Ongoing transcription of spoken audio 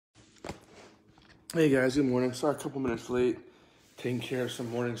Hey guys, good morning. Sorry, a couple minutes late. Taking care of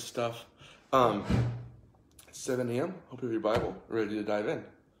some morning stuff. It's 7 a.m. Hope you have your Bible ready to dive in.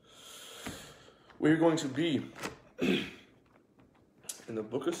 We're going to be in the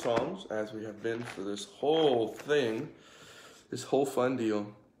book of Psalms, as we have been for this whole thing, this whole fun deal.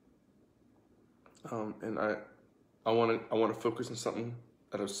 And I want to focus on something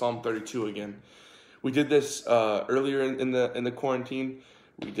out of Psalm 32 again. We did this earlier in the quarantine.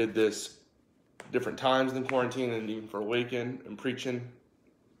 We did this different times in quarantine and even for Awaken and preaching.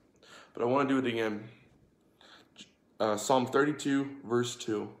 But I want to do it again. Psalm 32, verse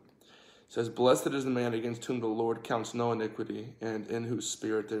 2 says, "Blessed is the man against whom the Lord counts no iniquity, and in whose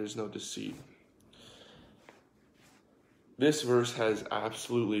spirit there is no deceit." This verse has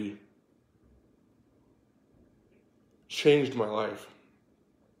absolutely changed my life.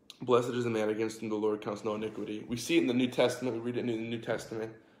 Blessed is the man against whom the Lord counts no iniquity. We see it in the New Testament. We read it in the New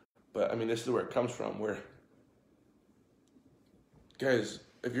Testament. But, I mean, this is where it comes from, where, guys,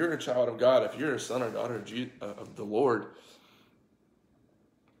 if you're a child of God, if you're a son or daughter of the Lord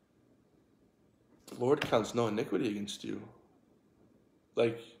counts no iniquity against you.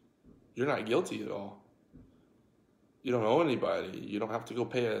 Like, you're not guilty at all. You don't owe anybody. You don't have to go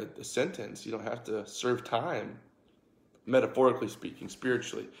pay a sentence. You don't have to serve time, metaphorically speaking,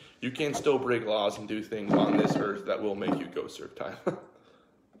 spiritually. You can still break laws and do things on this earth that will make you go serve time.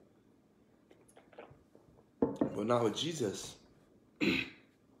 But not with Jesus. Then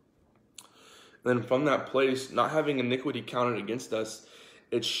from that place, not having iniquity counted against us,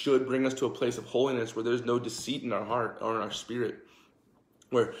 it should bring us to a place of holiness where there's no deceit in our heart or in our spirit.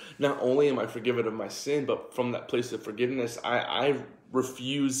 Where not only am I forgiven of my sin, but from that place of forgiveness, I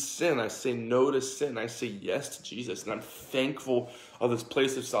refuse sin. I say no to sin. I say yes to Jesus. And I'm thankful of this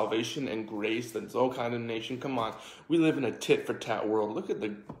place of salvation and grace. There's no condemnation. Come on. We live in a tit-for-tat world. Look at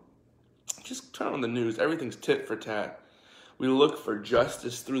just turn on the news. Everything's tit for tat. We look for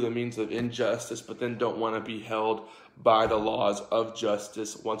justice through the means of injustice, but then don't want to be held by the laws of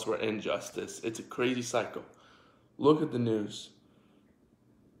justice once we're in justice. It's a crazy cycle. Look at the news.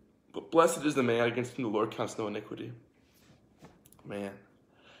 But blessed is the man against whom the Lord counts no iniquity. Man,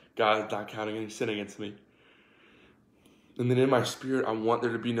 God is not counting any sin against me. And then in my spirit, I want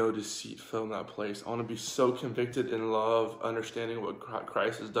there to be no deceit filled in that place. I want to be so convicted in love, understanding what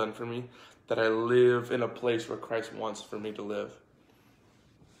Christ has done for me, that I live in a place where Christ wants for me to live.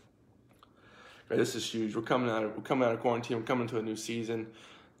 Okay, this is huge. We're coming out of quarantine. We're coming to a new season.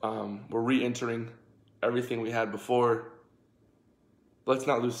 We're re-entering everything we had before. Let's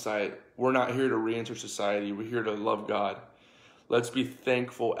not lose sight. We're not here to re-enter society. We're here to love God. Let's be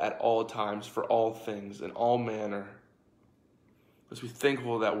thankful at all times for all things in all manner. Let's be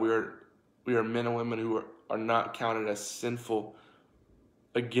thankful that we are men and women who are not counted as sinful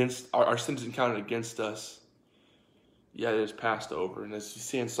against our sins are counted against us. Yet it is passed over. And as you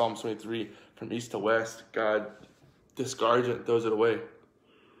see in Psalm 23, from east to west, God discards it, throws it away.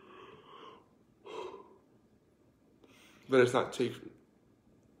 But let's not take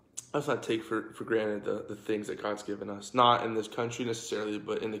for granted the things that God's given us. Not in this country necessarily,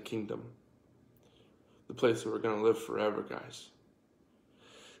 but in the kingdom. The place where we're going to live forever, guys.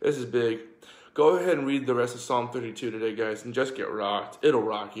 This is big. Go ahead and read the rest of Psalm 32 today, guys, and just get rocked. It'll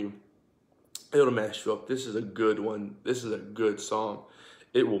rock you. It'll mess you up. This is a good one. This is a good psalm.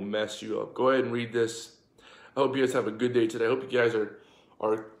 It will mess you up. Go ahead and read this. I hope you guys have a good day today. I hope you guys are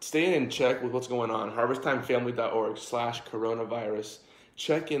staying in check with what's going on. Harvesttimefamily.org/coronavirus.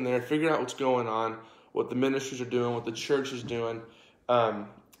 Check in there. Figure out what's going on, what the ministries are doing, what the church is doing. And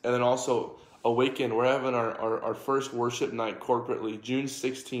then also, Awaken, we're having our first worship night corporately, June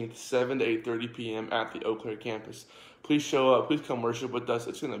 16th, 7 to 8:30 p.m. at the Eau Claire campus. Please show up. Please come worship with us.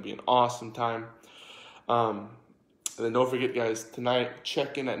 It's going to be an awesome time. And then don't forget, guys, tonight,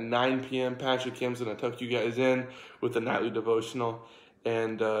 check in at 9 p.m. Pastor Kim's going to tuck you guys in with the nightly devotional.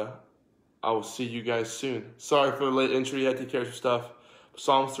 And I will see you guys soon. Sorry for the late entry. I had to take care of some stuff.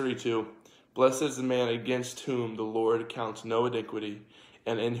 Psalms 32. Blessed is the man against whom the Lord counts no iniquity,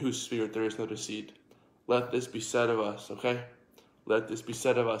 and in whose spirit there is no deceit. Let this be said of us, okay? Let this be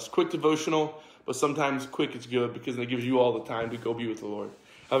said of us. Quick devotional, but sometimes quick is good because it gives you all the time to go be with the Lord.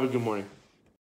 Have a good morning.